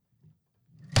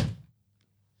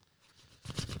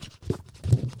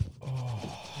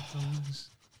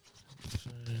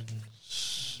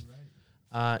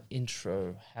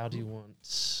Intro. How do you want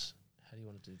to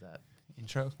do that?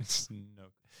 Intro? No.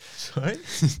 Sorry?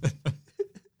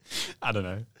 I don't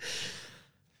know.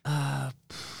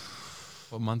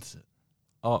 What month is it?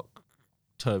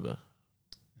 October.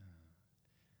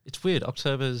 It's weird.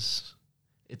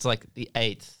 It's like the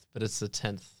 8th, but it's the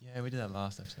 10th. Yeah, we did that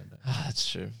last episode though. That's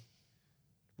true.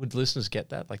 Would listeners get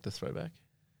that, like the throwback?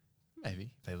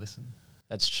 Maybe, if they listen.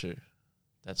 That's true.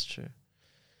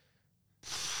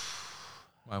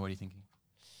 Why, what are you thinking?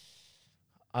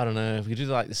 I don't know. If we could do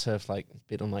like the surf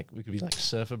bit on we could be like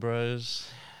surfer bros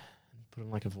and put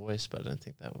on like a voice, but I don't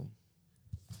think that will.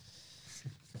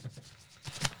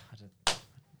 I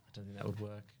don't think that would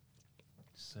work.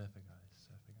 Surfer guys.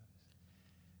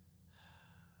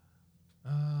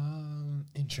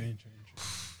 Intro.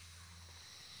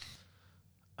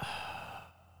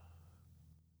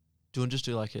 Do you want to just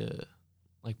do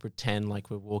pretend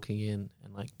like we're walking in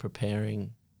and like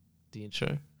preparing the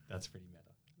intro? That's pretty meta.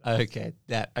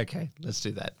 Okay. Let's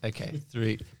do that. Okay.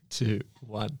 3, 2,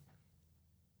 1.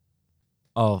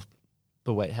 Oh,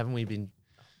 but wait,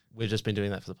 we've just been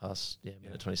doing that for the past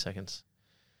minute 20 seconds.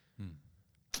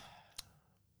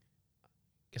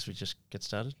 Guess we just get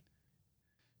started.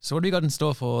 So what do we got in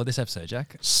store for this episode,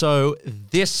 Jack? So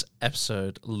this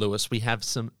episode, Lewis, we have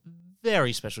some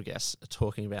very special guests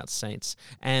talking about saints.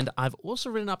 And I've also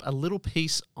written up a little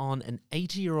piece on an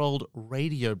 80-year-old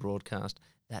radio broadcast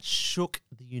that shook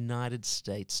the United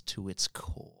States to its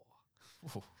core.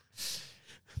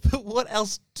 But what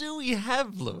else do we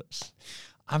have, Lewis?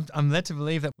 I'm led to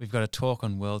believe that we've got a talk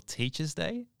on World Teachers'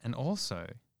 Day and also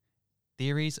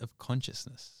theories of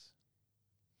consciousness.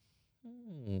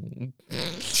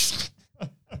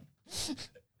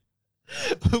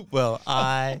 Well,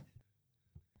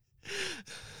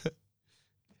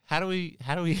 how do we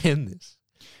end this?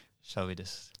 Shall we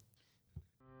just...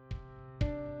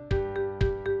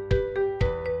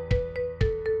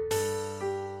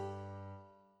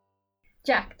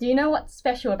 Jack, do you know what's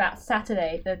special about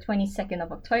Saturday, the 22nd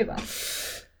of October?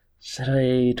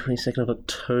 Saturday, 22nd of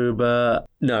October.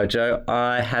 No, Joe,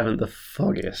 I haven't the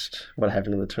foggiest what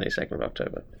happened on the 22nd of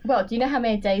October. Well, do you know how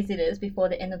many days it is before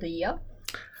the end of the year?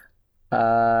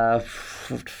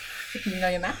 If you know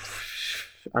your maths.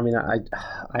 I mean, I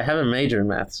have a major in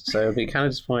maths, so it'll be kind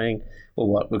of disappointing.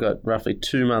 Well, we've got roughly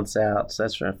 2 months out, so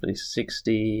that's roughly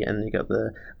 60, and you got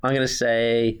I'm going to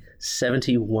say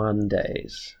 71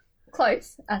 days.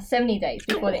 Close, 70 days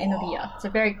before the end of the year. So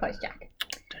very close, Jack.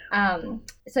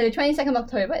 So the 22nd of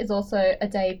October is also a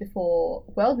day before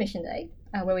World Mission Day,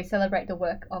 where we celebrate the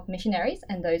work of missionaries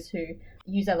and those who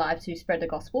use their lives to spread the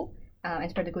gospel and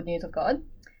spread the good news of God.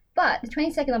 But the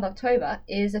 22nd of October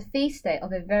is a feast day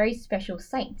of a very special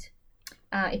saint.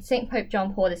 It's St. Pope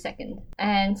John Paul II.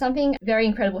 And something very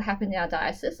incredible happened in our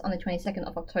diocese on the 22nd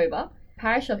of October.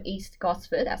 Parish of East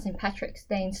Gosford at St. Patrick's,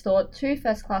 they installed 2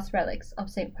 first-class relics of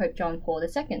St. Pope John Paul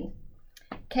II.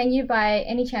 Can you by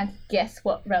any chance guess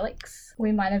what relics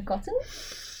we might have gotten?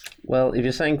 Well, if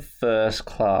you're saying first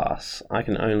class, I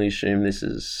can only assume this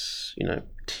is,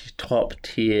 top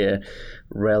tier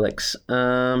relics.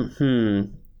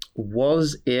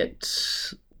 Was it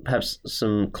perhaps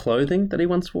some clothing that he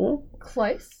once wore?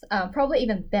 Close. Probably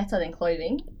even better than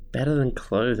clothing. Better than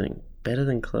clothing.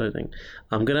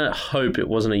 I'm going to hope it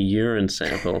wasn't a urine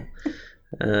sample.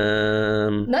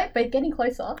 No, but getting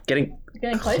closer. Getting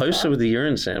closer with the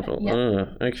urine sample. Yep. Oh,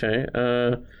 okay.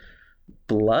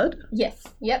 Blood? Yes.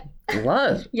 Yep.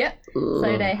 Blood? Yep. Ugh.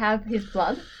 So they have his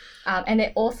blood, and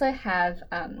they also have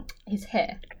his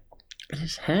hair.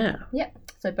 His hair? Yep.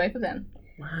 So both of them.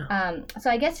 Wow.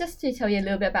 So I guess just to tell you a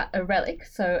little bit about a relic.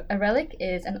 So a relic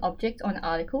is an object or an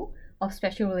article of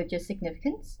special religious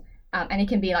significance. And it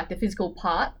can be like the physical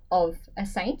part of a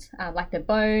saint, like the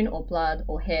bone or blood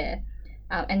or hair.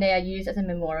 And they are used as a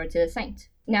memorial to the saint.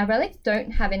 Now, relics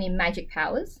don't have any magic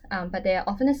powers, but they are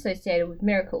often associated with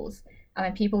miracles,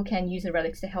 and people can use the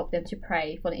relics to help them to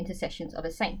pray for the intercessions of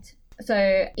a saint.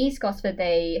 So East Gosford,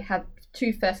 they have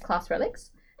 2 first-class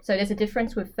relics. So there's a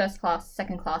difference with first class,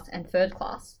 second class, and third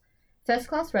class. First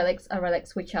class relics are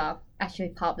relics which are actually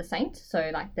part of the saint,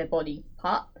 so like their body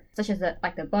part, such as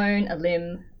like the bone, a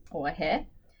limb, or a hair.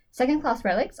 Second class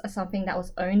relics are something that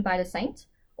was owned by the saint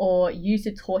or used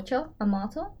to torture a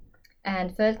martyr.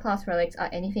 And third class relics are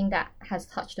anything that has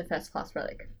touched a first class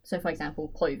relic. So for example,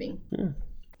 clothing. Yeah.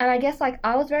 And I guess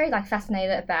I was very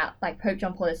fascinated about Pope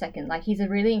John Paul II. He's a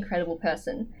really incredible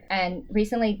person. And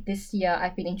recently this year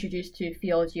I've been introduced to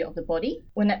theology of the body.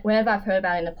 Whenever I've heard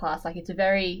about it in the past, it's a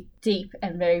very deep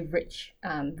and very rich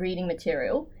reading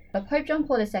material. But Pope John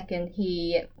Paul II,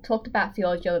 he talked about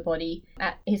theology of the body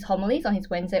at his homilies on his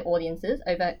Wednesday audiences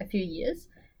over a few years,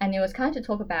 and it was kind of to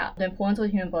talk about the importance of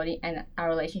the human body and our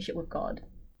relationship with God.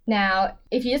 Now,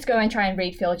 if you just go and try and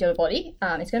read Theology of the Body,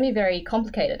 it's going to be very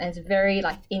complicated and it's very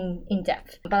in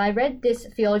depth. But I read this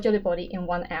Theology of the Body in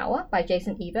 1 hour by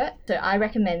Jason Ebert. So I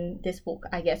recommend this book,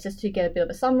 I guess, just to get a bit of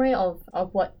a summary of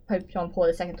what Pope John Paul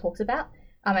II talks about.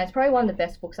 And it's probably one of the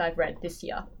best books I've read this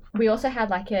year. We also had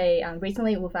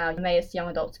recently with our Emmaus Young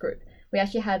Adults group, we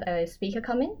actually had a speaker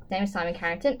come in. His name is Simon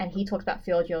Carrington, and he talks about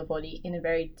Theology of the Body in a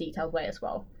very detailed way as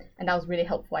well. And that was really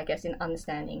helpful, I guess, in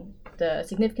understanding the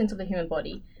significance of the human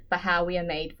body, but how we are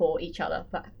made for each other,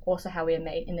 but also how we are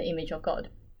made in the image of God.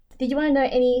 Did you want to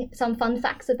know some fun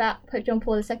facts about Pope John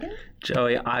Paul II?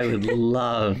 Joey, I would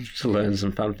love to learn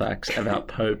some fun facts about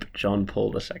Pope John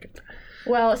Paul II.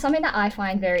 Well, something that I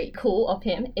find very cool of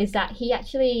him is that he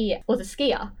actually was a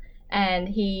skier. And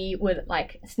he would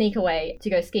sneak away to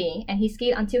go skiing, and he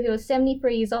skied until he was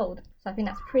 73 years old. So I think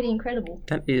that's pretty incredible.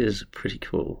 That is pretty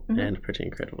cool and pretty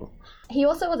incredible. He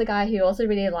also was a guy who also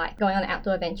really liked going on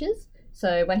outdoor adventures.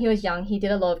 So when he was young, he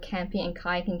did a lot of camping and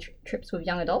kayaking trips with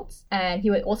young adults, and he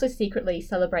would also secretly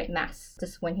celebrate Mass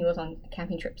just when he was on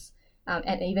camping trips,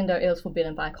 and even though it was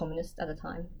forbidden by communists at the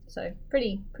time. So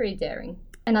pretty daring.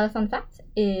 Another fun fact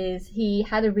is he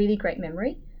had a really great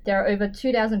memory. There are over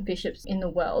 2,000 bishops in the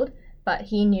world, but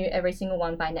he knew every single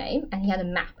one by name, and he had a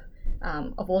map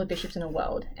of all the bishops in the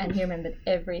world, and he remembered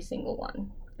every single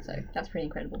one. So that's pretty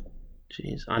incredible.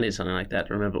 Jeez, I need something like that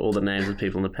to remember all the names of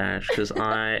people in the parish, because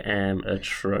I am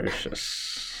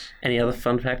atrocious. Any other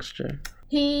fun facts, Joe?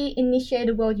 He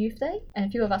initiated World Youth Day, and a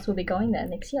few of us will be going there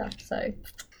next year, so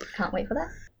can't wait for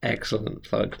that. Excellent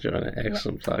plug, Joanna,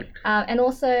 excellent plug. And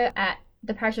also at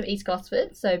the parish of East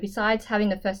Gosford, so besides having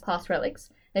the first-class relics,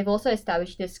 they've also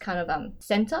established this kind of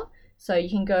centre. So you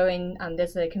can go in,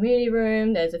 there's a community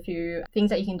room, there's a few things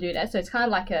that you can do there. So it's kind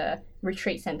of like a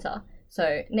retreat centre.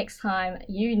 So next time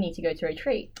you need to go to a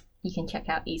retreat, you can check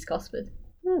out East Gosford.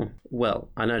 Well,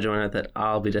 I know, Joanna, that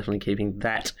I'll be definitely keeping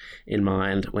that in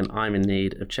mind when I'm in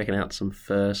need of checking out some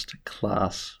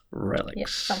first-class relics.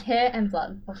 Yes, some hair and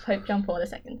blood of Pope John Paul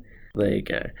II. There you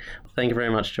go. Thank you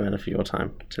very much, Joanna, for your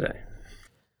time today.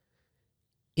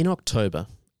 In October,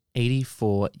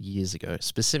 84 years ago,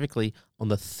 specifically on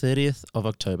the 30th of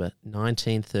October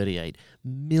 1938,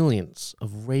 millions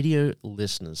of radio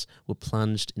listeners were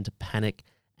plunged into panic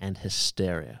and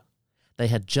hysteria. They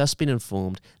had just been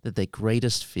informed that their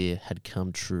greatest fear had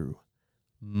come true.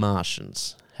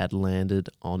 Martians had landed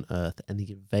on Earth and the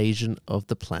invasion of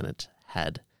the planet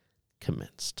had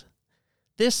commenced.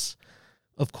 This,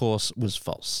 of course, was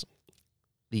false.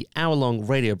 The hour-long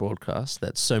radio broadcast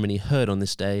that so many heard on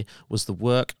this day was the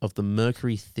work of the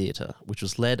Mercury Theatre, which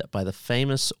was led by the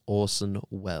famous Orson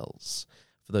Welles.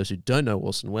 For those who don't know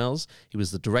Orson Welles, he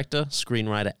was the director,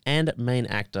 screenwriter, and main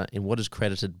actor in what is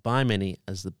credited by many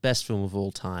as the best film of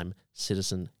all time,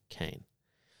 Citizen Kane.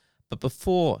 But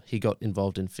before he got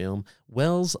involved in film,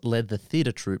 Welles led the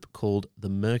theatre troupe called the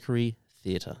Mercury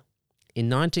Theatre. In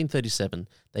 1937,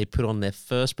 they put on their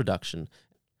first production.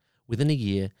 Within a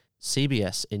year,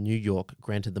 CBS in New York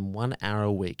granted them 1 hour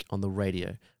a week on the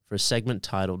radio for a segment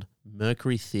titled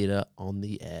Mercury Theatre on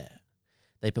the Air.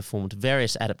 They performed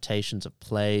various adaptations of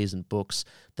plays and books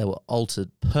that were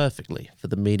altered perfectly for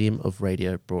the medium of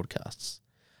radio broadcasts.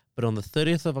 But on the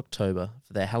 30th of October,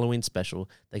 for their Halloween special,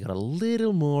 they got a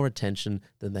little more attention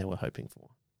than they were hoping for.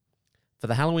 For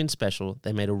the Halloween special,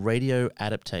 they made a radio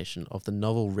adaptation of the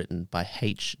novel written by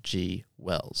H.G.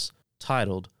 Wells,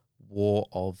 titled War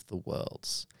of the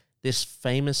Worlds. This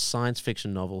famous science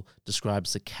fiction novel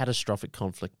describes the catastrophic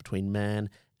conflict between man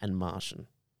and Martian.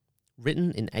 Written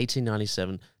in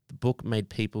 1897, the book made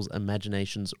people's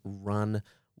imaginations run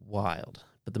wild,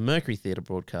 but the Mercury Theatre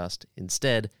broadcast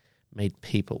instead made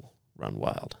people run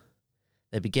wild.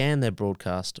 They began their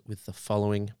broadcast with the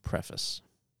following preface.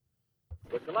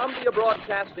 The Columbia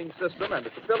Broadcasting System and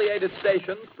its affiliated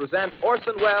stations present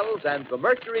Orson Welles and the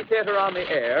Mercury Theatre on the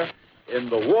Air in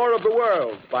The War of the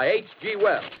Worlds by H.G.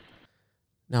 Wells.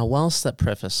 Now, whilst that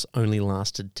preface only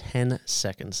lasted 10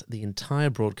 seconds, the entire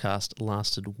broadcast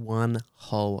lasted 1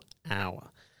 whole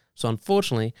hour. So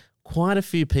unfortunately, quite a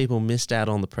few people missed out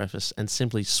on the preface and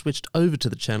simply switched over to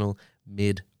the channel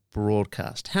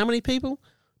mid-broadcast. How many people?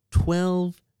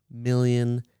 12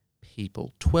 million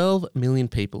people. 12 million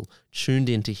people tuned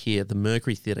in to hear the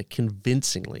Mercury Theatre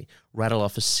convincingly rattle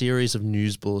off a series of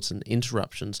news bulletin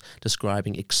interruptions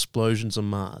describing explosions on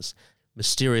Mars,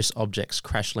 mysterious objects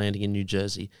crash landing in New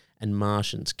Jersey, and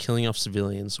Martians killing off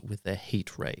civilians with their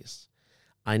heat rays.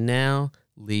 I now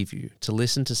leave you to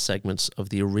listen to segments of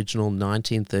the original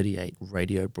 1938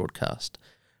 radio broadcast.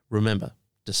 Remember,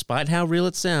 despite how real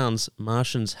it sounds,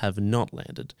 Martians have not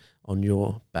landed on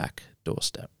your back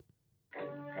doorstep.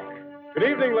 Good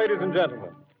evening, ladies and gentlemen.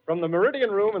 From the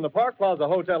Meridian Room in the Park Plaza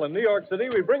Hotel in New York City,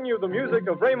 we bring you the music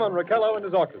of Raymond Raquello and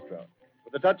his orchestra.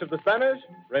 With a touch of the Spanish,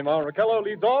 Raymond Raquello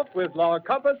leads off with La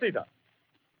Comparsita.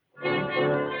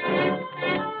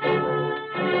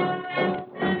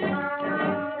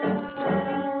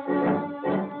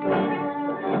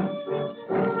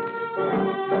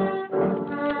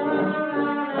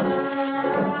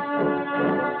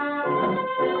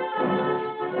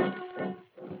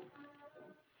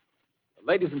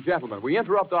 Ladies and gentlemen, we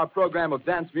interrupt our program of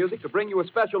dance music to bring you a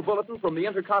special bulletin from the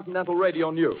Intercontinental Radio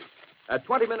News. At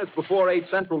 20 minutes before 8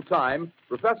 Central Time,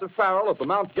 Professor Farrell of the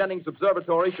Mount Jennings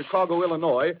Observatory, Chicago,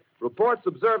 Illinois, reports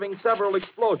observing several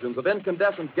explosions of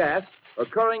incandescent gas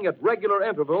occurring at regular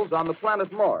intervals on the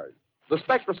planet Mars. The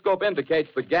spectroscope indicates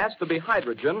the gas to be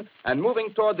hydrogen and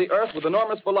moving toward the Earth with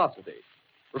enormous velocity.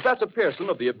 Professor Pearson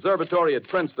of the observatory at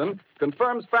Princeton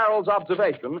confirms Farrell's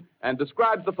observation and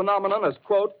describes the phenomenon as,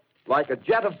 quote, like a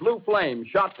jet of blue flame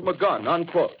shot from a gun,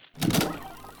 unquote.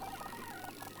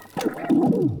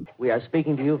 We are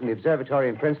speaking to you from the observatory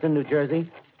in Princeton, New Jersey,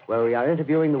 where we are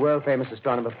interviewing the world-famous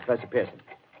astronomer, Professor Pearson.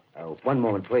 One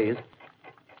moment, please.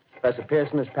 Professor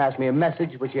Pearson has passed me a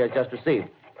message which he has just received.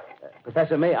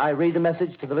 Professor, may I read the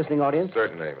message to the listening audience?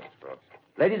 Certainly, Mr. Phillips.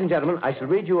 Ladies and gentlemen, I shall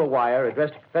read you a wire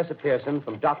addressed to Professor Pearson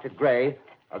from Dr. Gray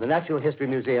of the Natural History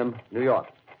Museum, New York.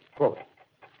 Quote,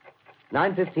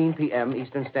 9:15 p.m.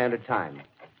 Eastern Standard Time.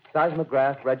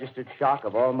 Seismograph registered shock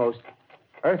of almost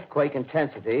earthquake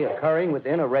intensity occurring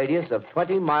within a radius of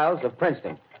 20 miles of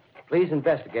Princeton. Please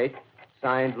investigate.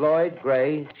 Signed, Lloyd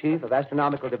Gray, Chief of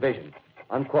Astronomical Division.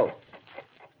 Unquote.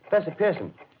 Professor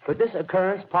Pearson, could this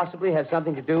occurrence possibly have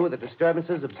something to do with the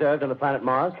disturbances observed on the planet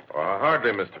Mars?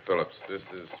 Hardly, Mr. Phillips. This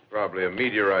is probably a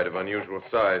meteorite of unusual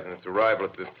size, and its arrival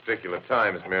at this particular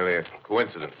time is merely a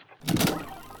coincidence.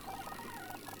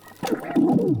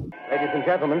 Ladies and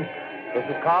gentlemen, this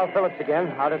is Carl Phillips again,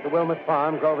 out at the Wilmot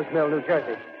Farm, Grover's Mill, New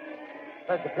Jersey.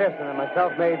 Professor Pearson and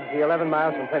myself made the 11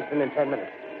 miles from Princeton in 10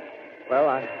 minutes. Well,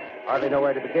 I hardly know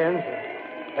where to begin.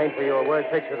 To paint for you a word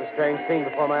picture of the strange scene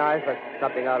before my eyes, like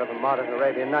something out of a modern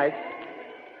Arabian Nights.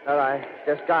 Well, I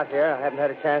just got here. I haven't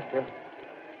had a chance to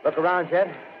look around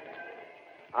yet.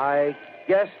 I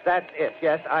guess that's it.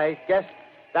 Yes, I guess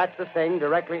that's the thing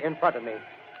directly in front of me,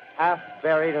 half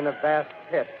buried in a vast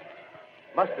pit.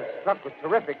 Must have struck with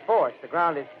terrific force. The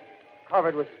ground is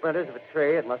covered with splinters of a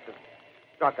tree. It must have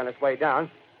struck on its way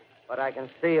down. But I can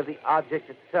see the object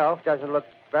itself doesn't look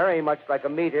very much like a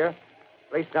meteor.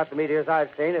 At least not the meteors I've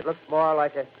seen. It looks more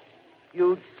like a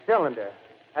huge cylinder.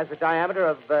 Has a diameter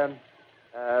of,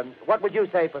 what would you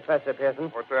say, Professor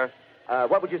Pearson? What's that?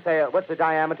 What would you say, what's the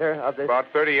diameter of this?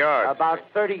 About 30 yards. About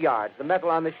 30 yards. The metal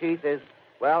on the sheath is,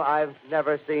 well, I've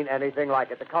never seen anything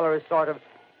like it. The color is sort of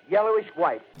yellowish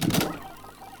white.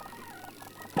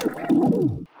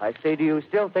 I say, do you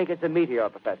still think it's a meteor,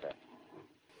 Professor?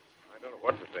 I don't know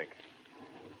what to think.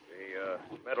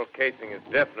 The metal casing is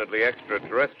definitely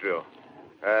extraterrestrial.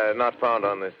 Not found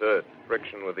on this Earth.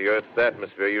 Friction with the Earth's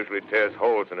atmosphere usually tears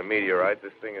holes in a meteorite.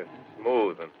 This thing is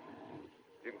smooth, and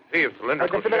you can see its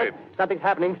cylindrical Just a minute. shape. Something's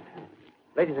happening.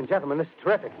 Ladies and gentlemen, this is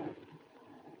terrific.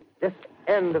 This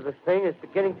end of the thing is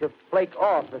beginning to flake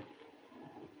off. The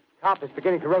top is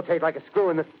beginning to rotate like a screw,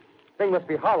 and the thing must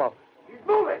be hollow. He's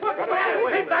moving.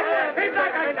 Keep back there. Keep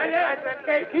back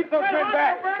there. Keep those men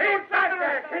back. Keep back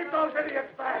there. Keep those idiots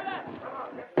back.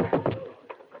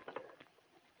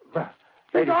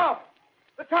 Keep off.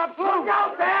 The top's loose. Look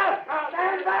out there.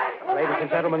 Stand back. Ladies and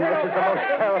gentlemen, this is the most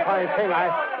terrifying thing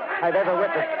I've ever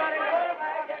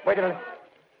witnessed. Wait a minute.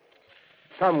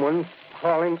 Someone's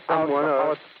calling someone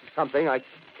or something. I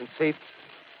can see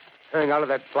turning out of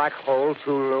that black hole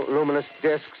two luminous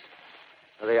discs.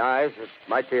 The eyes, it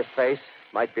might be a face,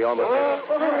 might be almost...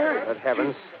 Good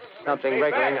heavens, something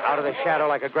wriggling out of the shadow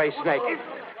like a gray snake.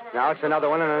 Now it's another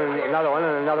one, and another one,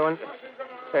 and another one.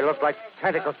 They look like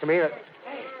tentacles to me.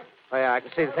 Oh, yeah, I can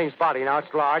see the thing's body. Now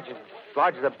it's large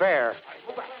as a bear.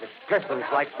 It glistens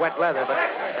like wet leather, but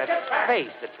that face,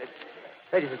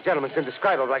 ladies and gentlemen, it's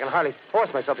indescribable. I can hardly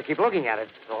force myself to keep looking at it.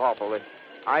 It's so awful. The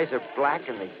eyes are black,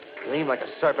 and they gleam like a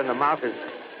serpent. The mouth is...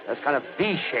 That's kind of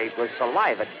V-shaped with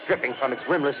saliva dripping from its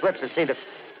rimless lips that seem to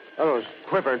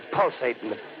quiver and pulsate,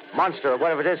 and the monster or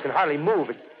whatever it is can hardly move.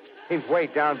 It seems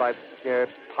weighed down by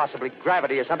possibly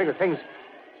gravity or something. The thing's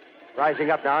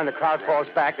rising up now, and the crowd falls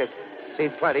back. There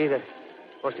seems plenty. The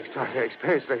most extraordinary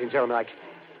experience, ladies and gentlemen. I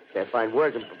can't find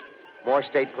words. And more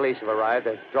state police have arrived.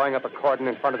 They're drawing up a cordon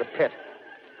in front of the pit.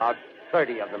 About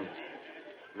 30 of them.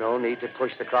 No need to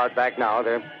push the crowd back now.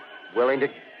 They're willing to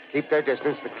keep their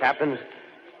distance. The captain's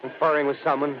conferring with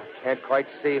someone. Can't quite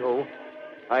see who.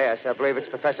 Oh, yes, I believe it's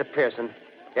Professor Pearson.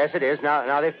 Yes, it is.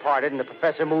 Now they've parted, and the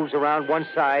professor moves around one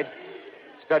side,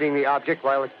 studying the object,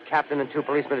 while the captain and two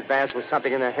policemen advance with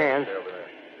something in their hands.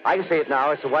 I can see it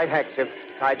now. It's a white handkerchief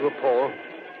tied to a pole.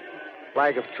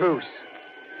 Flag of truce.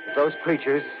 If those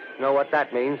creatures know what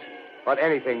that means, what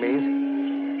anything means.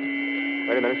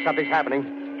 Wait a minute, something's happening.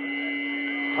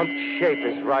 Humped shape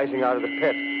is rising out of the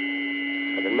pit.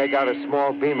 I can make out a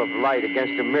small beam of light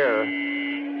against a mirror.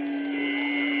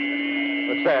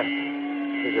 What's that?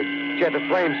 There's a jet of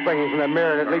flame springing from the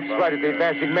mirror, and it leaps right at the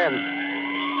advancing men.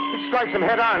 It strikes them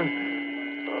head on.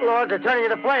 Lord, they're turning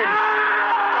into flames.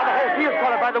 Now the whole field's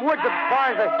caught up by the woods, the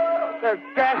barns, the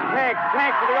gas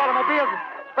tanks of the automobiles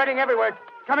spreading everywhere.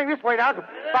 Coming this way now,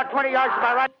 about 20 yards to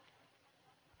my right.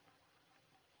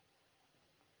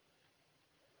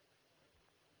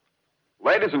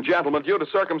 Ladies and gentlemen, due to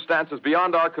circumstances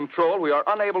beyond our control, we are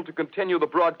unable to continue the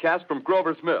broadcast from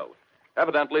Grover's Mill.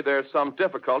 Evidently, there's some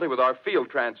difficulty with our field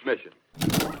transmission.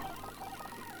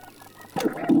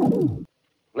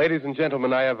 Ladies and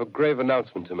gentlemen, I have a grave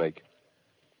announcement to make.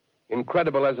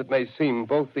 Incredible as it may seem,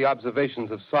 both the observations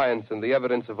of science and the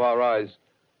evidence of our eyes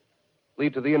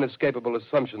lead to the inescapable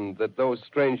assumption that those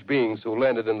strange beings who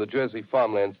landed in the Jersey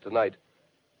farmlands tonight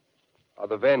are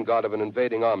the vanguard of an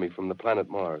invading army from the planet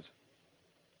Mars.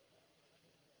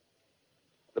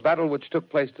 The battle which took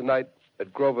place tonight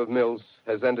at Grover Mills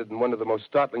has ended in one of the most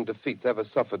startling defeats ever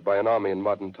suffered by an army in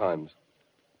modern times.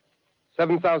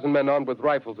 7,000 men armed with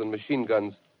rifles and machine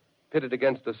guns pitted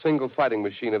against a single fighting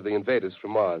machine of the invaders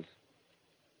from Mars.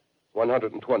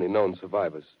 120 known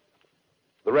survivors.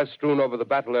 The rest strewn over the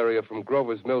battle area from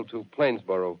Grover's Mill to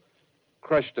Plainsboro,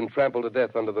 crushed and trampled to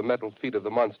death under the metal feet of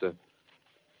the monster,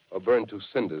 or burned to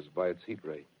cinders by its heat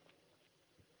ray.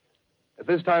 At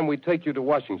this time, we take you to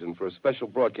Washington for a special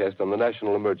broadcast on the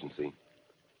national emergency.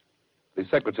 The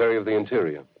Secretary of the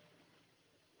Interior.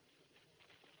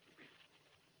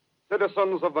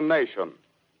 Citizens of the nation,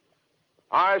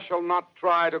 I shall not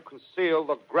try to conceal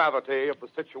the gravity of the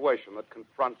situation that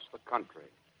confronts the country,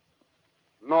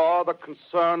 nor the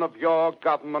concern of your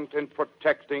government in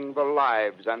protecting the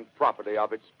lives and property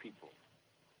of its people.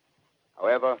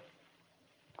 However,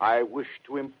 I wish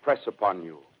to impress upon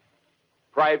you,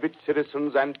 private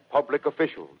citizens and public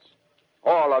officials,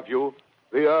 all of you,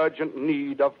 the urgent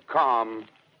need of calm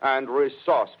and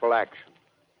resourceful action.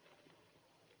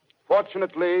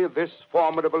 Fortunately, this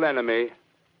formidable enemy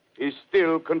is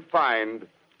still confined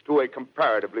to a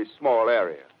comparatively small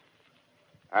area,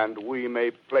 and we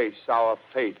may place our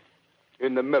faith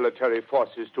in the military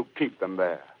forces to keep them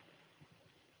there.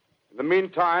 In the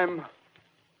meantime,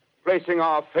 placing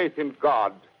our faith in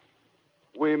God,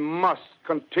 we must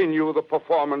continue the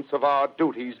performance of our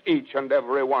duties, each and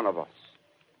every one of us,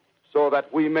 so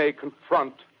that we may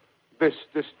confront this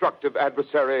destructive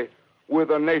adversary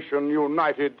with a nation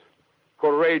united,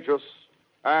 courageous,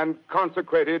 and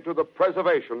consecrated to the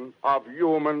preservation of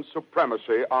human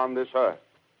supremacy on this earth.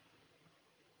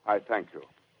 I thank you.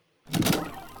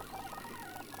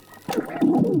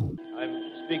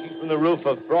 I'm speaking from the roof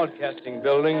of Broadcasting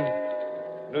Building,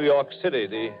 New York City.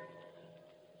 The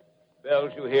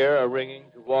bells you hear are ringing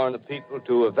to warn the people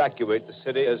to evacuate the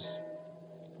city as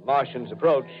Martians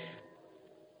approach.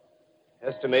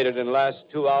 Estimated in the last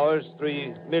 2 hours,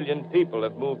 3 million people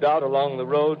have moved out along the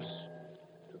roads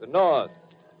to the north.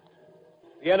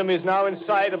 The enemy is now in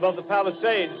sight above the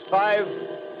Palisades. Five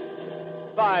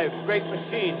great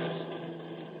machines.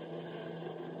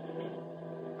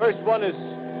 First one is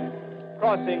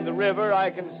crossing the river. I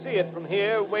can see it from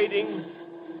here, wading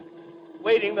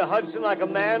the Hudson like a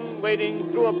man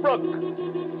wading through a brook.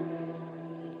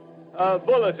 A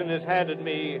bulletin is handed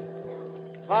me.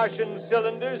 Martian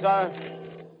cylinders are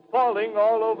falling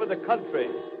all over the country.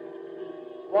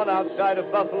 One outside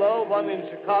of Buffalo, one in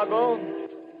Chicago,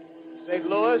 St.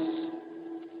 Louis.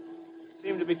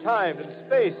 Seem to be timed and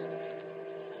spaced.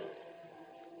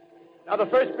 Now the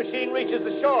first machine reaches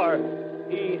the shore.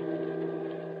 He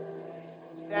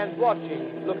stands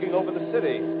watching, looking over the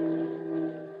city.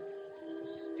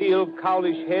 The steel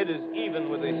cowlish head is even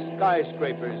with the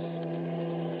skyscrapers.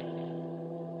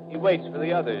 He waits for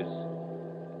the others.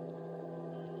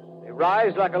 They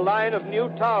rise like a line of new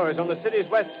towers on the city's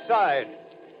west side.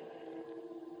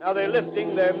 Now they're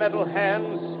lifting their metal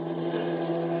hands.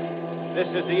 This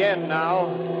is the end now.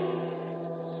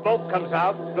 Smoke comes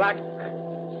out, black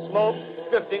smoke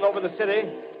drifting over the city.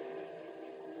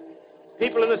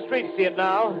 People in the streets see it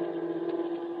now.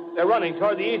 They're running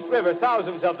toward the East River,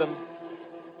 thousands of them,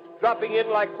 dropping in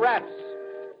like rats.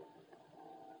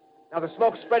 Now the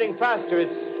smoke's spreading faster.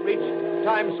 It's reached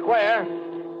Times Square.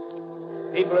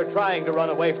 People are trying to run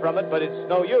away from it, but it's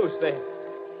no use. They're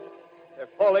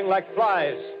falling like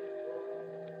flies.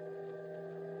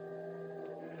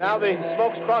 Now the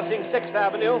smoke's crossing 6th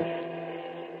Avenue.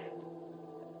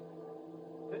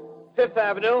 5th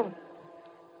Avenue.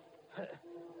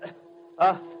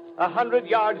 100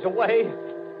 yards away.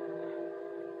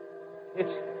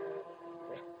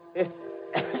 It's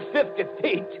 50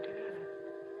 feet.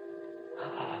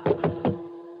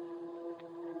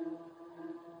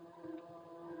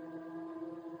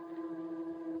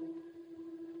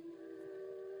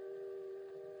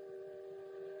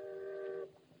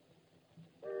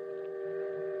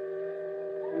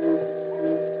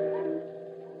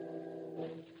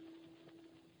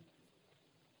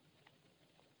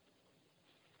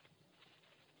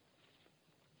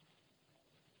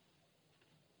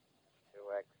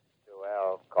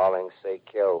 Calling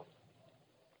CQ.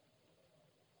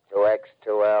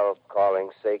 2X2L calling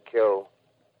CQ.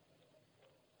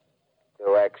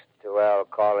 2X2L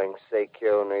calling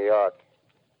CQ, New York.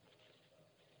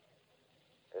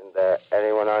 Isn't there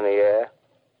anyone on the air?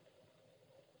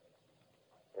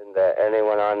 Isn't there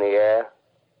anyone on the air?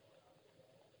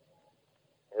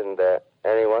 Isn't there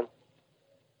anyone?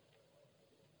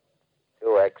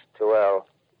 2X2L.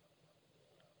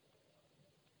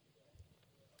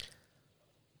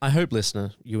 I hope,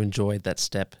 listener, you enjoyed that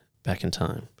step back in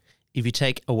time. If you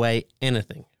take away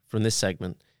anything from this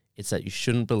segment, it's that you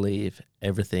shouldn't believe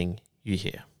everything you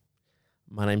hear.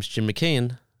 My name's Jim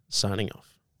McKeon, signing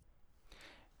off.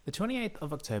 The 28th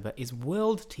of October is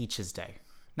World Teachers' Day.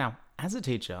 Now, as a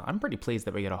teacher, I'm pretty pleased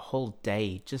that we get a whole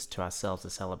day just to ourselves to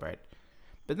celebrate.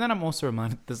 But then I'm also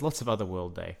reminded there's lots of other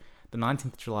World Day. The 19th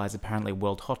of July is apparently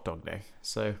World Hot Dog Day.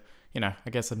 So, I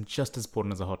guess I'm just as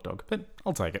important as a hot dog, but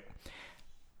I'll take it.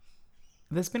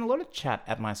 There's been a lot of chat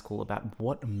at my school about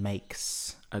what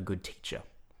makes a good teacher.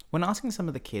 When asking some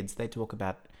of the kids, they talk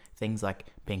about things like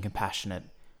being compassionate,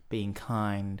 being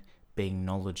kind, being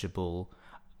knowledgeable,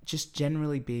 just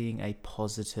generally being a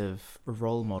positive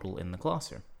role model in the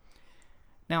classroom.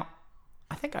 Now,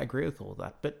 I think I agree with all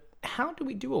that, but how do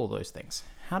we do all those things?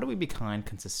 How do we be kind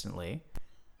consistently?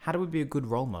 How do we be a good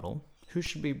role model? Who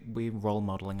should we be role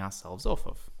modeling ourselves off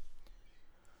of?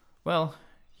 Well,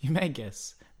 you may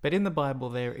guess, but in the Bible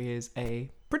there is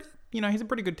a pretty, he's a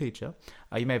pretty good teacher.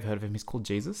 You may have heard of him. He's called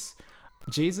Jesus.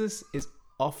 Jesus is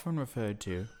often referred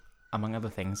to, among other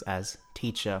things, as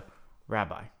teacher,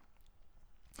 rabbi.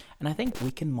 And I think we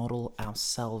can model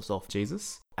ourselves off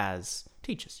Jesus as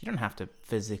teachers. You don't have to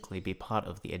physically be part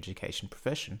of the education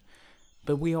profession,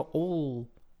 but we are all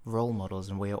role models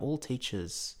and we are all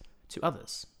teachers to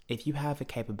others. If you have a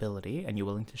capability and you're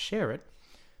willing to share it,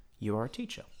 you are a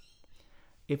teacher.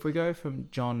 If we go from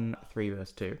John 3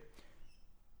 verse 2,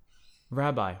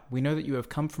 Rabbi, we know that you have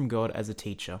come from God as a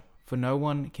teacher, for no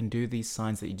one can do these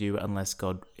signs that you do unless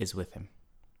God is with him.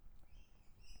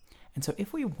 And so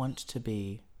if we want to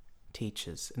be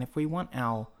teachers, and if we want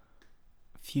our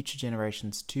future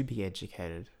generations to be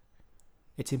educated,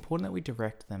 it's important that we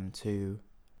direct them to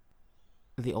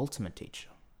the ultimate teacher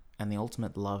and the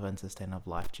ultimate love and sustainer of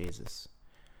life, Jesus.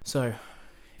 So,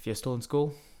 if you're still in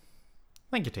school,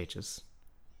 thank your teachers.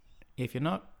 If you're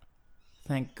not,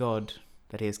 thank God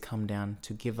that he has come down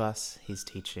to give us his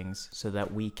teachings so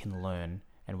that we can learn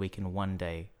and we can one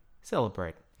day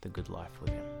celebrate the good life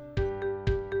with him.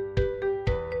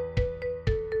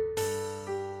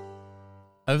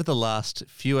 Over the last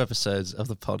few episodes of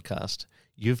the podcast,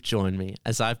 you've joined me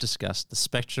as I've discussed the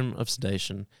spectrum of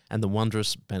sedation and the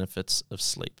wondrous benefits of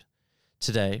sleep.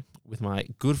 Today, with my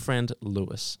good friend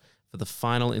Lewis, for the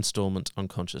final installment on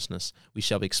consciousness, we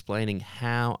shall be explaining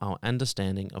how our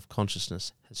understanding of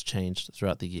consciousness has changed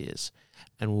throughout the years,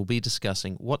 and we'll be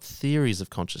discussing what theories of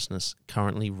consciousness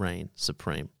currently reign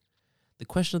supreme. The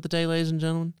question of the day, ladies and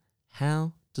gentlemen,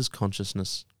 how does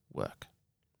consciousness work?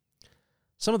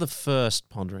 Some of the first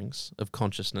ponderings of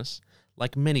consciousness,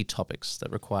 like many topics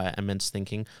that require immense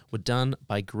thinking, were done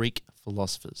by Greek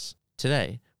philosophers.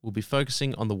 Today, we'll be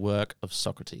focusing on the work of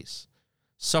Socrates.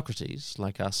 Socrates,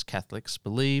 like us Catholics,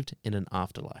 believed in an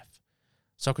afterlife.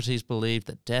 Socrates believed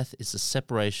that death is the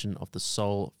separation of the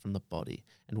soul from the body,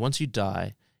 and once you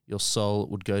die, your soul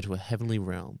would go to a heavenly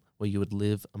realm where you would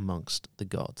live amongst the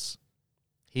gods.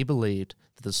 He believed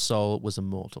that the soul was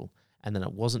immortal, and that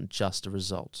it wasn't just a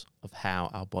result of how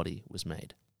our body was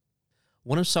made.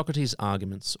 One of Socrates'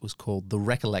 arguments was called the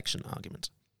recollection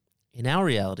argument. In our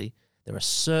reality, there are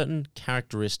certain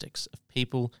characteristics of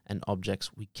people and objects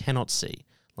we cannot see,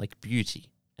 like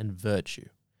beauty and virtue.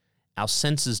 Our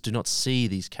senses do not see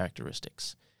these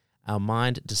characteristics. Our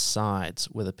mind decides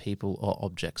whether people or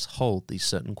objects hold these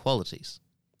certain qualities.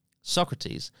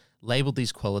 Socrates labeled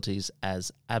these qualities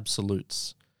as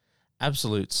absolutes.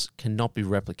 Absolutes cannot be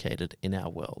replicated in our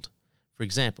world. For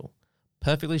example,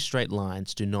 perfectly straight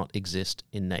lines do not exist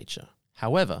in nature.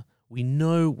 However, we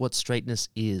know what straightness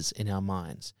is in our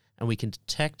minds, and we can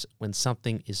detect when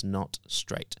something is not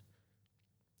straight.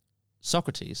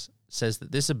 Socrates says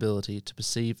that this ability to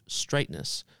perceive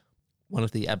straightness, one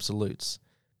of the absolutes,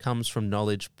 comes from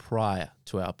knowledge prior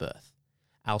to our birth.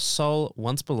 Our soul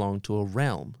once belonged to a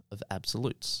realm of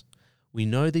absolutes. We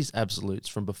know these absolutes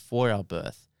from before our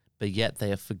birth, but yet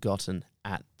they are forgotten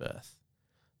at birth.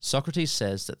 Socrates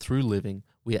says that through living,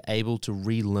 we are able to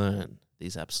relearn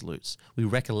these absolutes. We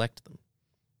recollect them.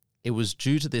 It was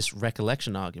due to this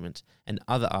recollection argument and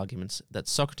other arguments that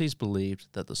Socrates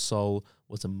believed that the soul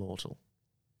was immortal.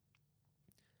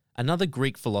 Another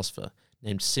Greek philosopher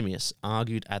named Simmias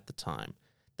argued at the time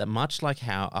that much like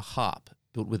how a harp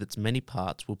built with its many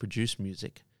parts will produce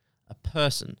music, a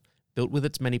person built with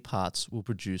its many parts will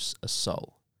produce a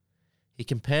soul. He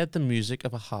compared the music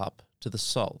of a harp to the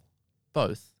soul.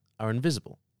 Both are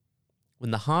invisible.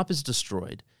 When the harp is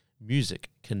destroyed, music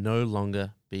can no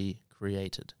longer be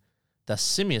created. Thus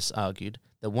Simmias argued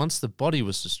that once the body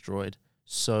was destroyed,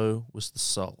 so was the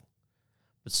soul.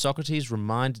 But Socrates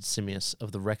reminded Simmias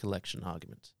of the recollection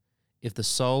argument. If the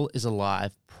soul is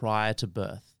alive prior to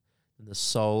birth, then the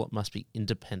soul must be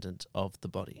independent of the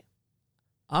body.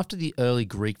 After the early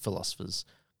Greek philosophers,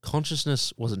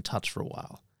 consciousness was in touch for a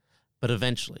while, but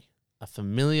eventually, a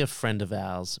familiar friend of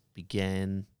ours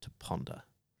began to ponder.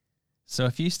 So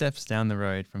a few steps down the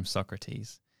road from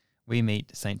Socrates, we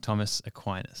meet St. Thomas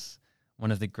Aquinas,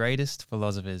 one of the greatest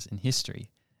philosophers in history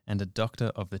and a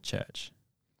doctor of the church.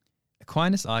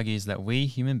 Aquinas argues that we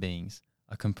human beings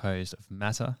are composed of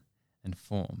matter and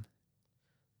form.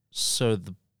 So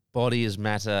the body is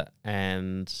matter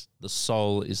and the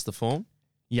soul is the form?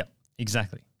 Yep,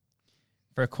 exactly.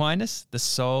 For Aquinas, the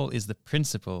soul is the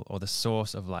principle or the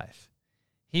source of life.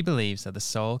 He believes that the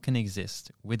soul can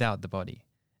exist without the body,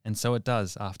 and so it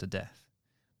does after death,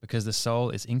 because the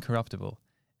soul is incorruptible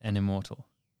and immortal.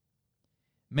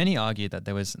 Many argue that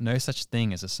there was no such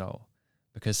thing as a soul,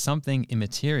 because something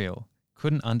immaterial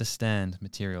couldn't understand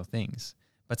material things.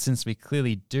 But since we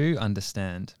clearly do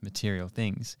understand material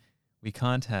things, we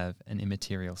can't have an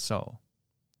immaterial soul.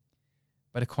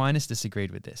 But Aquinas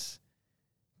disagreed with this.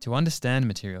 To understand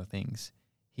material things,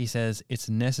 he says it's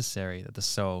necessary that the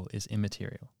soul is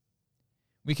immaterial.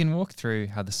 We can walk through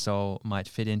how the soul might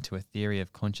fit into a theory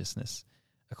of consciousness,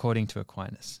 according to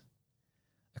Aquinas.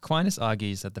 Aquinas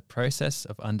argues that the process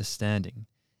of understanding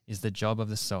is the job of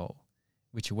the soul,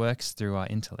 which works through our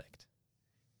intellect.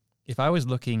 If I was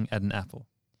looking at an apple,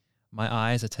 my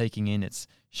eyes are taking in its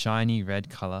shiny red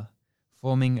color,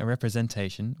 forming a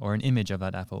representation or an image of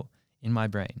that apple in my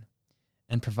brain,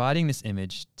 and providing this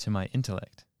image to my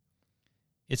intellect.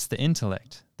 It's the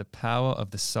intellect, the power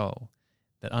of the soul,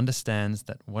 that understands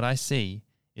that what I see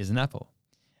is an apple,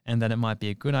 and that it might be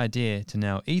a good idea to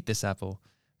now eat this apple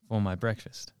for my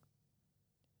breakfast.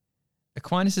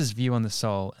 Aquinas' view on the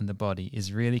soul and the body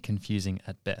is really confusing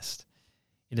at best.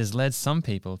 It has led some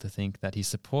people to think that he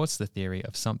supports the theory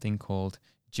of something called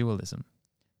dualism,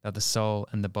 that the soul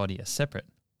and the body are separate.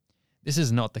 This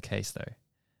is not the case though.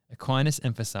 Aquinas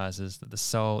emphasizes that the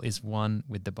soul is one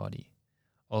with the body,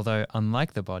 although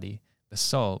unlike the body, the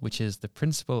soul, which is the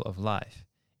principle of life,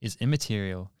 is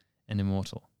immaterial and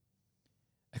immortal.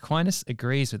 Aquinas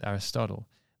agrees with Aristotle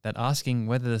that asking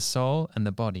whether the soul and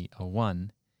the body are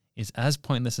one is as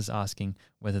pointless as asking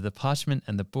whether the parchment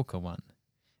and the book are one.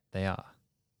 They are.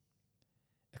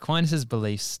 Aquinas'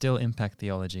 beliefs still impact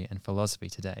theology and philosophy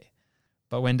today,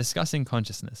 but when discussing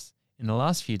consciousness, in the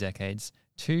last few decades,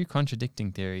 two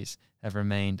contradicting theories have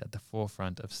remained at the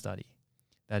forefront of study.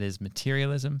 That is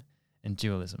materialism and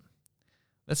dualism.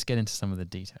 Let's get into some of the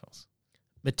details.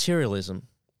 Materialism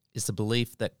is the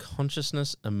belief that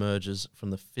consciousness emerges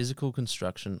from the physical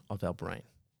construction of our brain.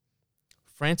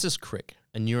 Francis Crick,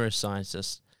 a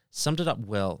neuroscientist, summed it up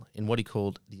well in what he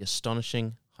called the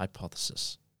astonishing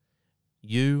hypothesis.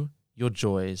 You, your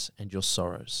joys and your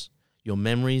sorrows, your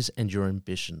memories and your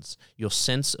ambitions, your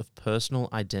sense of personal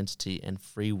identity and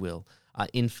free will are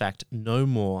in fact no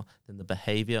more than the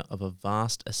behavior of a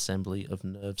vast assembly of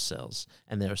nerve cells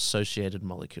and their associated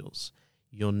molecules.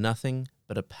 You're nothing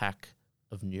but a pack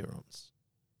of neurons.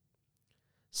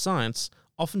 Science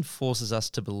often forces us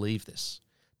to believe this.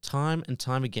 Time and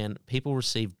time again, people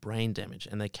receive brain damage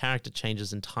and their character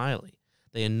changes entirely.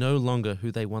 They are no longer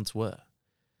who they once were.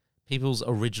 People's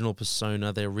original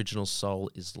persona, their original soul,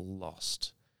 is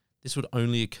lost. This would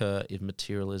only occur if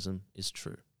materialism is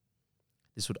true.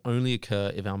 This would only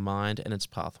occur if our mind and its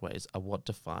pathways are what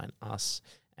define us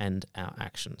and our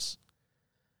actions.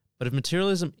 But if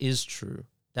materialism is true,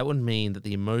 that would mean that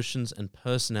the emotions and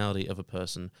personality of a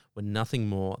person were nothing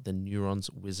more than neurons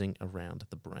whizzing around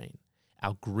the brain.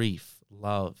 Our grief,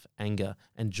 love, anger,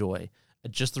 and joy are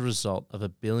just the result of a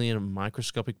billion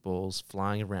microscopic balls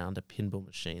flying around a pinball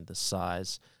machine the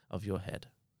size of your head.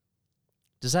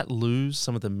 Does that lose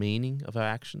some of the meaning of our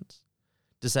actions?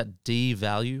 Does that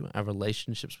devalue our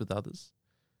relationships with others?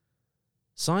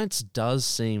 Science does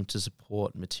seem to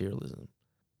support materialism,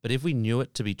 but if we knew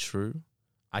it to be true,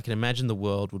 I can imagine the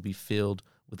world would be filled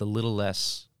with a little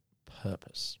less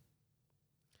purpose.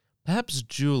 Perhaps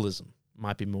dualism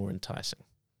might be more enticing.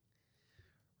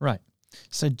 Right.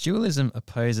 So dualism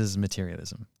opposes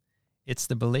materialism. It's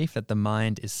the belief that the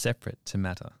mind is separate to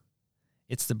matter.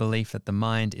 It's the belief that the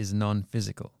mind is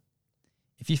non-physical.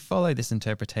 If you follow this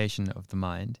interpretation of the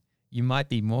mind, you might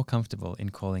be more comfortable in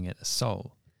calling it a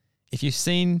soul. If you've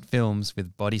seen films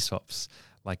with body swaps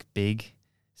like Big,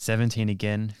 17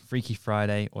 Again, Freaky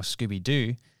Friday, or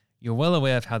Scooby-Doo, you're well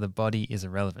aware of how the body is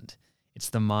irrelevant. It's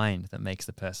the mind that makes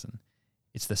the person.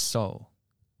 It's the soul.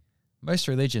 Most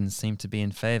religions seem to be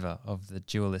in favor of the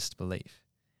dualist belief.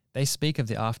 They speak of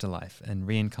the afterlife and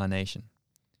reincarnation.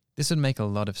 This would make a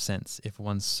lot of sense if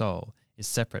one's soul is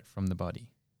separate from the body.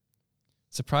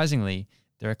 Surprisingly,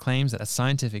 there are claims that a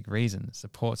scientific reason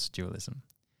supports dualism.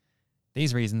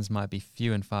 These reasons might be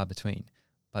few and far between,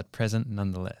 but present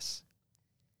nonetheless.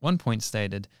 One point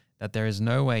stated that there is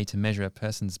no way to measure a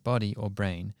person's body or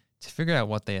brain to figure out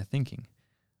what they are thinking.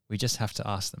 We just have to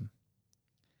ask them.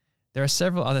 There are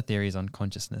several other theories on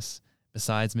consciousness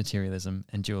besides materialism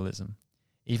and dualism.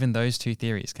 Even those two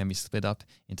theories can be split up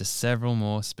into several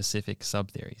more specific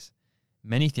sub-theories.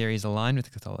 Many theories align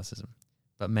with Catholicism,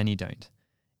 but many don't.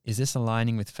 Is this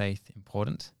aligning with faith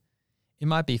important? It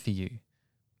might be for you,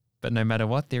 but no matter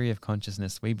what theory of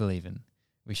consciousness we believe in,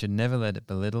 we should never let it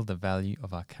belittle the value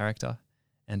of our character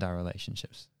and our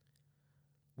relationships.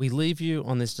 We leave you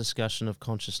on this discussion of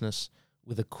consciousness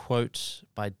with a quote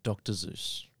by Dr.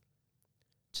 Seuss.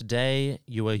 Today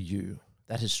you are you.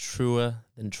 That is truer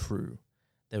than true.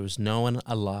 There is no one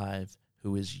alive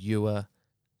who is youer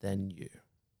than you.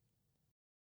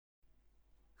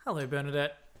 Hello,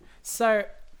 Bernadette. So,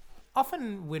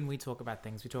 often when we talk about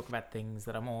things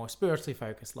that are more spiritually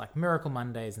focused, like Miracle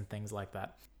Mondays and things like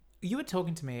that. You were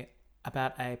talking to me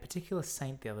about a particular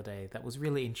saint the other day that was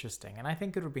really interesting, and I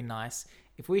think it would be nice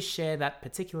if we share that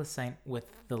particular saint with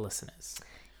the listeners.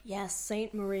 Yes,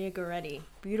 Saint Maria Goretti.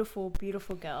 Beautiful,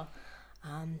 beautiful girl.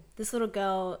 This little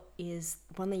girl is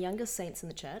one of the youngest saints in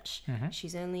the church. Mm-hmm.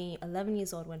 She's only 11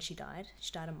 years old when she died.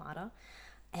 She died a martyr.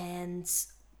 And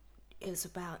it was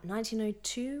about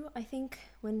 1902, I think,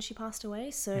 when she passed away.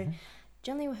 So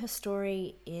generally her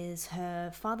story is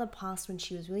her father passed when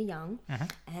she was really young,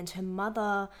 and her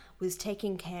mother was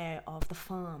taking care of the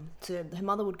farm. So her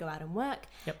mother would go out and work,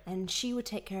 and she would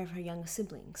take care of her younger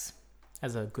siblings.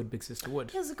 As a good big sister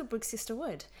would. As a good big sister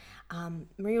would.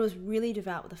 Maria was really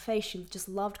devout with the faith. She just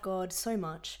loved God so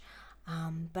much.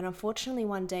 But unfortunately,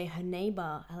 one day, her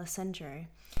neighbor, Alessandro,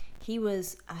 he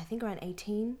was, I think, around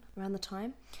 18 around the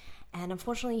time. And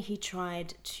unfortunately, he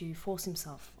tried to force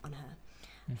himself on her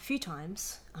a few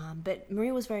times. But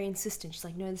Maria was very insistent. She's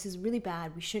like, no, this is really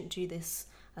bad. We shouldn't do this.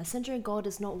 Alessandro, God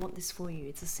does not want this for you.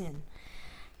 It's a sin.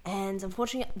 And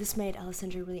unfortunately, this made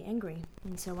Alessandro really angry.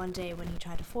 And so one day when he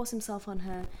tried to force himself on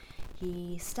her,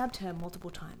 he stabbed her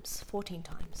multiple times, 14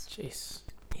 times. Jeez.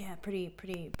 Yeah, pretty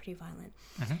violent.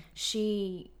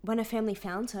 When her family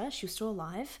found her, she was still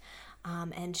alive.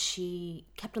 And she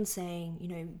kept on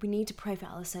saying, we need to pray for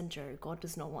Alessandro. God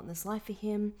does not want this life for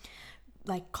him.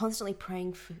 Like constantly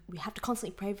we have to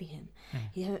constantly pray for him.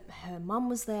 Her mum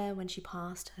was there when she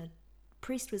passed. Her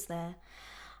priest was there.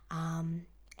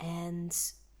 And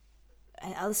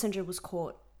Alessandro was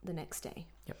caught the next day.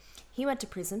 He went to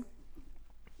prison.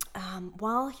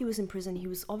 While he was in prison, he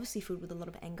was obviously filled with a lot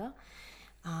of anger,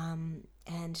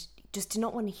 and just did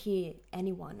not want to hear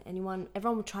anyone.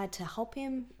 Everyone tried to help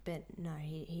him, but no,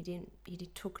 he didn't. He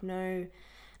took no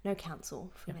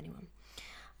counsel from anyone.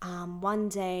 One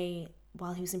day,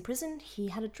 while he was in prison, he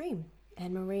had a dream,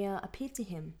 and Maria appeared to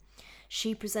him.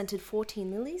 She presented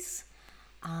 14 lilies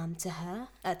to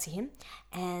him,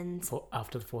 and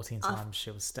after the 14 times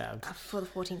she was stabbed. For the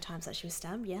 14 times that she was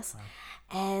stabbed, yes. Wow.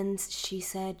 And she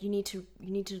said, "You need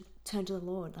to turn to the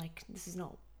Lord. Like, this is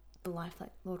not the life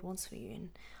that the Lord wants for you." And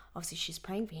obviously, she's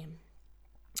praying for him.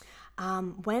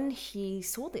 When he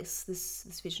saw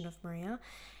this vision of Maria,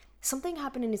 something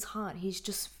happened in his heart. He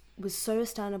just was so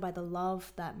astounded by the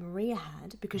love that Maria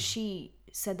had, because she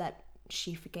said that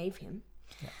she forgave him.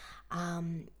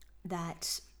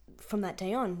 that from that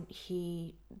day on,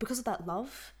 because of that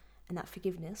love and that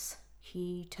forgiveness,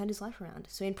 he turned his life around.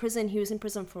 So in prison, he was in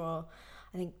prison for,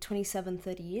 I think, 27,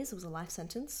 30 years. It was a life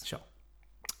sentence. Sure.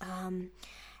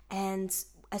 And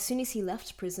as soon as he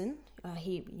left prison,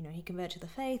 he converted to the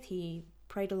faith. He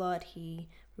prayed a lot. He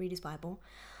read his Bible.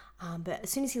 But as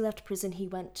soon as he left prison, he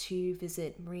went to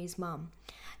visit Maria's mum.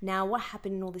 Now, what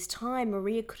happened in all this time?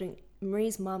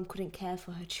 Maria's mum couldn't care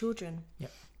for her children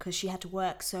because she had to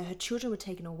work. So her children were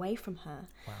taken away from her.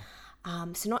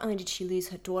 Wow. So not only did she lose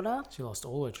her daughter, She lost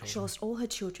all her children. she lost all her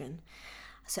children.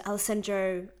 So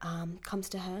Alessandro comes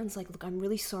to her and is like, look, I'm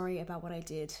really sorry about what I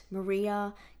did.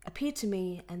 Maria appeared to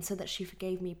me and said that she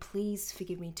forgave me. Please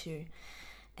forgive me too.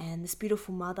 And this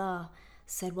beautiful mother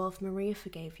said, well, if Maria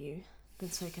forgave you,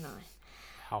 then so can I.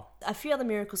 Wow. A few other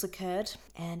miracles occurred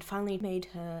and finally made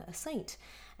her a saint.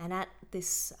 And at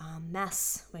this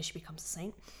mass where she becomes a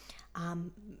saint,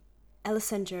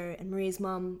 Alessandro and Maria's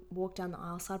mum walked down the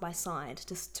aisle side by side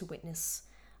just to witness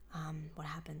what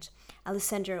happened.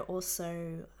 Alessandro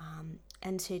also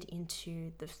entered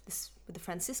into with the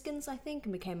Franciscans, I think,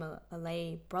 and became a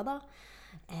lay brother,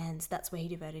 and that's where he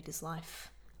devoted his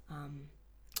life To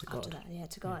after God. that. Yeah,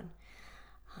 to God.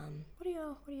 What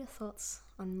are your thoughts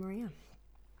on Maria?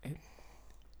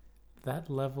 That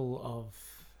level of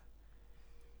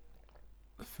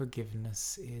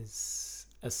forgiveness is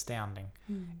astounding.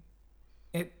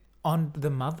 It on the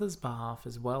mother's behalf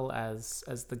as well as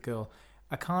the girl.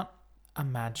 I can't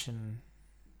imagine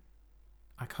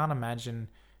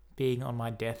being on my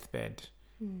deathbed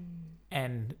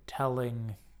and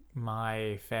telling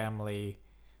my family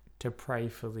to pray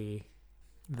for the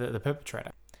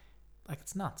perpetrator. Like,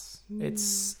 it's nuts.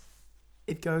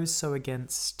 It goes so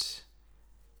against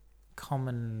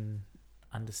common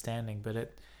understanding, but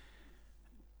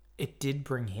it did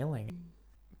bring healing.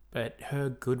 But her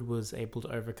good was able to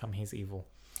overcome his evil.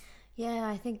 Yeah,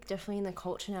 I think definitely in the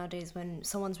culture nowadays, when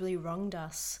someone's really wronged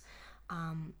us,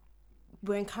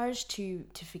 we're encouraged to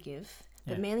forgive,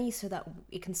 but mainly so that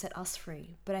it can set us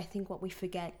free. But I think what we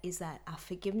forget is that our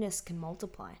forgiveness can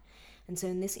multiply. And so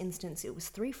in this instance, it was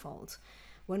threefold.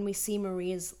 When we see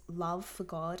Maria's love for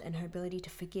God and her ability to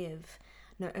forgive,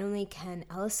 not only can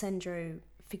Alessandro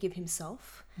forgive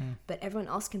himself, but everyone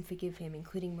else can forgive him,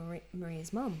 including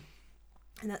Maria's mum.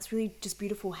 And that's really just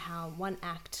beautiful how one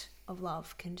act of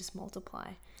love can just multiply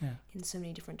in so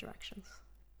many different directions.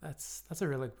 That's a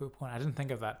really good point. I didn't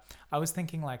think of that. I was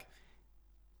thinking, like,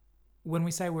 when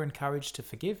we say we're encouraged to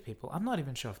forgive people, I'm not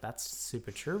even sure if that's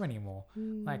super true anymore.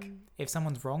 Like, if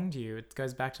someone's wronged you, it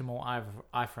goes back to more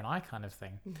eye for an eye kind of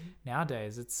thing.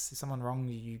 Nowadays, it's if someone wronged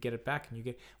you, you get it back, and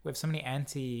we have so many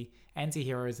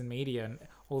anti-heroes in media and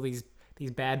all these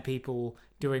bad people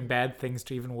doing bad things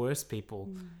to even worse people.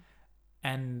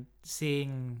 And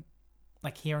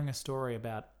hearing a story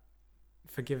about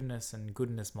forgiveness and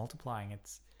goodness multiplying,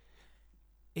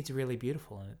 it's really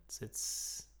beautiful, and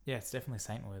it's definitely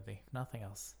saint-worthy. Nothing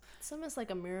else. It's almost like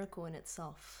a miracle in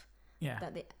itself. Yeah.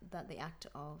 That the act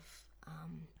of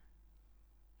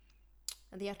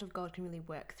God can really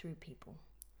work through people.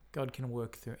 God can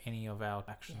work through any of our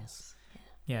actions. Yes.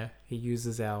 Yeah. He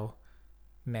uses our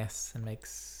mess and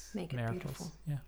makes Make it miracles. beautiful. Yeah.